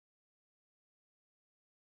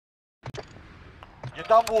You're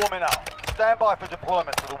done warming up. Stand by for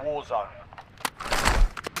deployment to the war zone.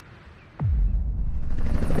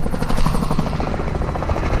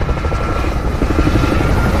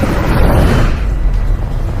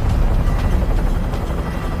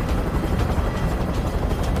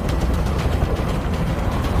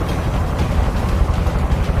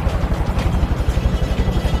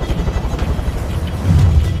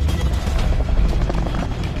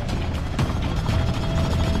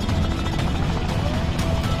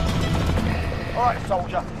 Alright,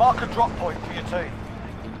 soldier. Mark a drop point for your team.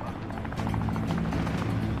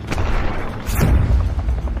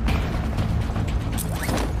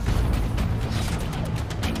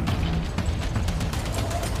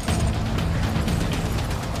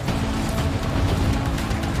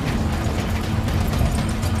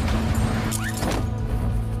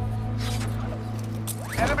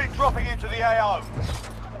 Enemy dropping into the AO.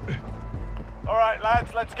 Alright,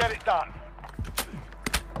 lads, let's get it done.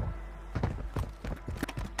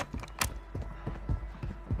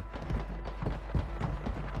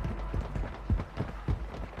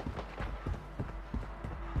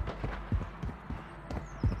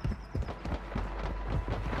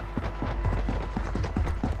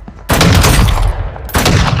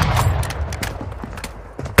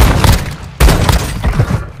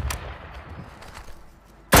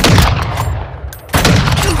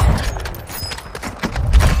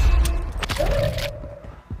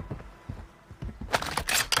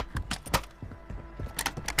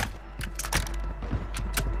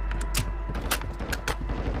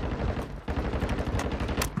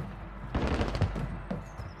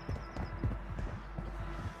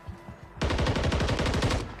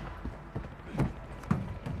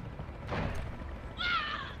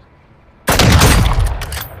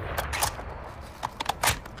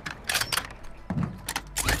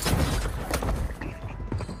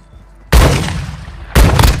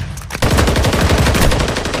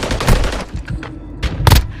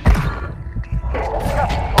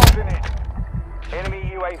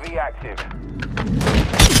 UAV active.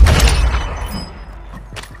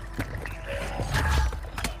 Enemy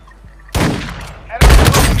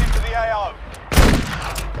dropping into the AO.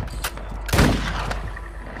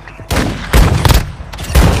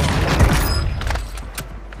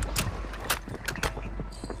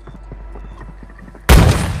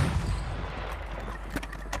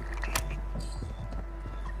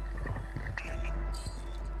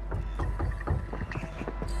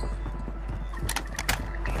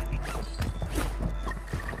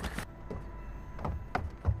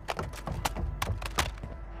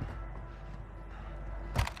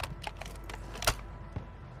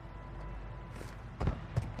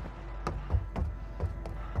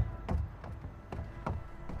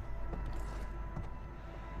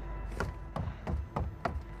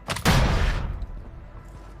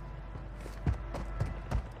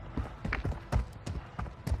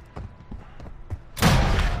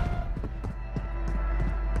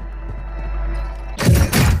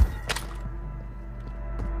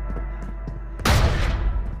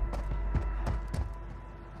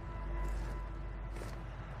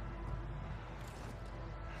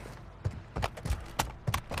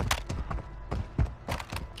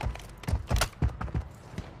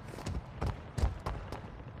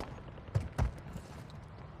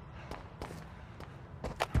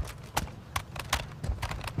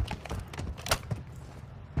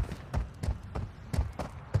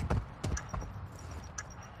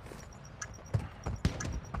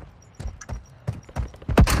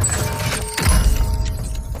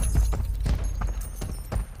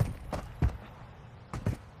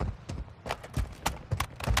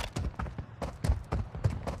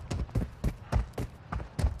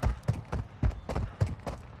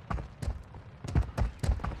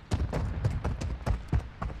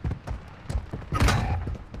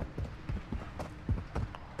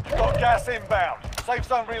 Got gas inbound. Safe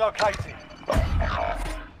zone relocated.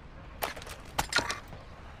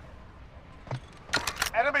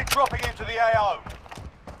 Enemy dropping into the AO.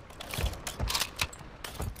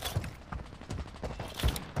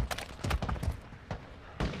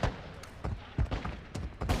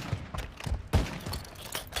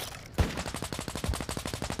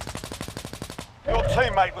 Your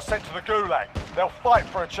teammate was sent to the gulag. They'll fight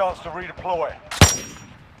for a chance to redeploy.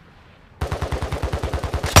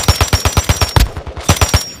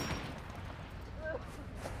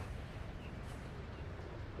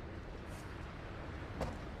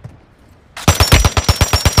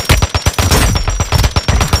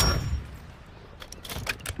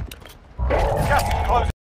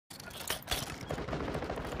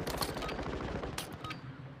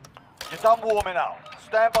 You're done warming up.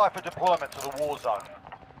 Stand by for deployment to the war zone.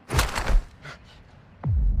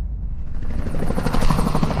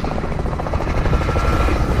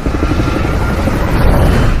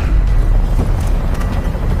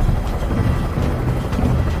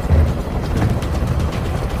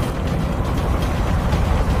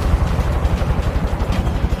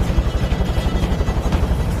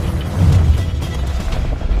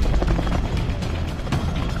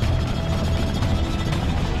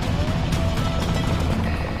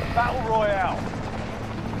 Battle Royale.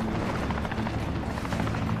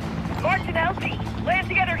 March and LT, land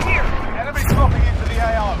together here. Enemy dropping into the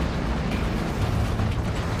AO.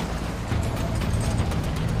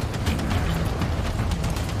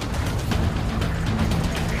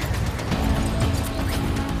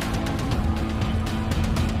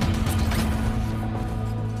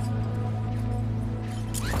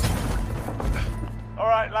 All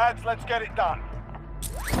right, lads, let's get it done.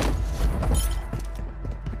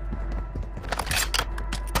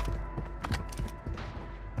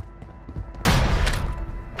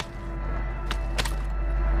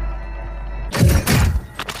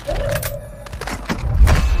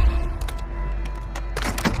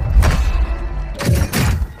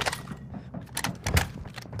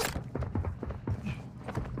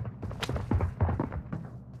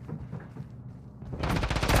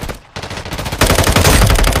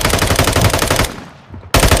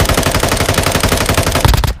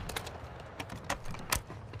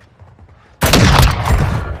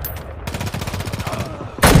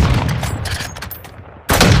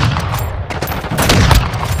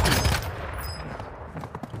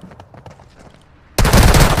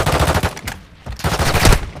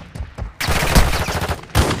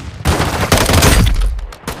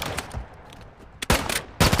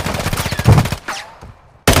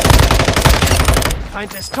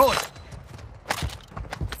 Feind ist tot!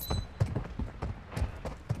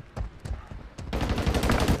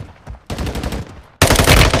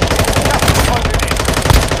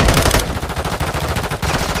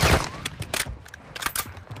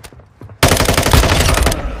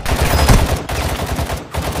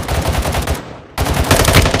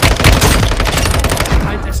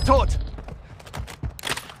 Feind ist tot!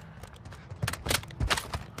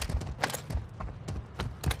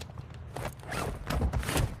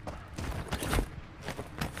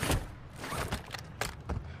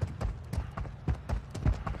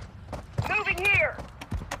 Moving here.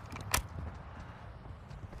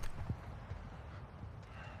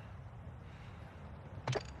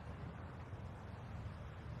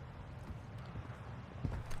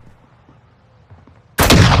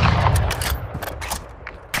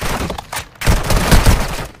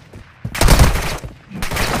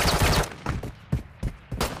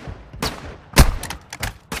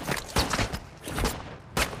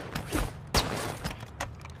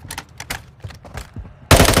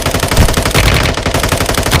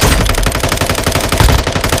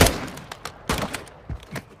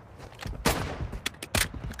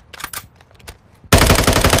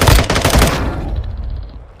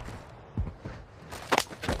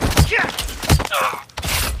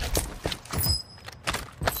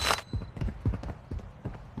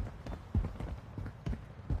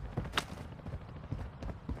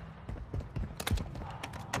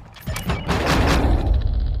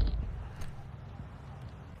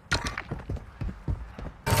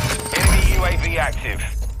 UAV active.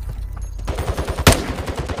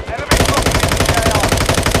 Enemy dropping into the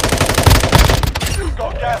AO.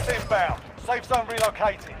 Got gas inbound. Safe zone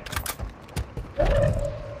relocated.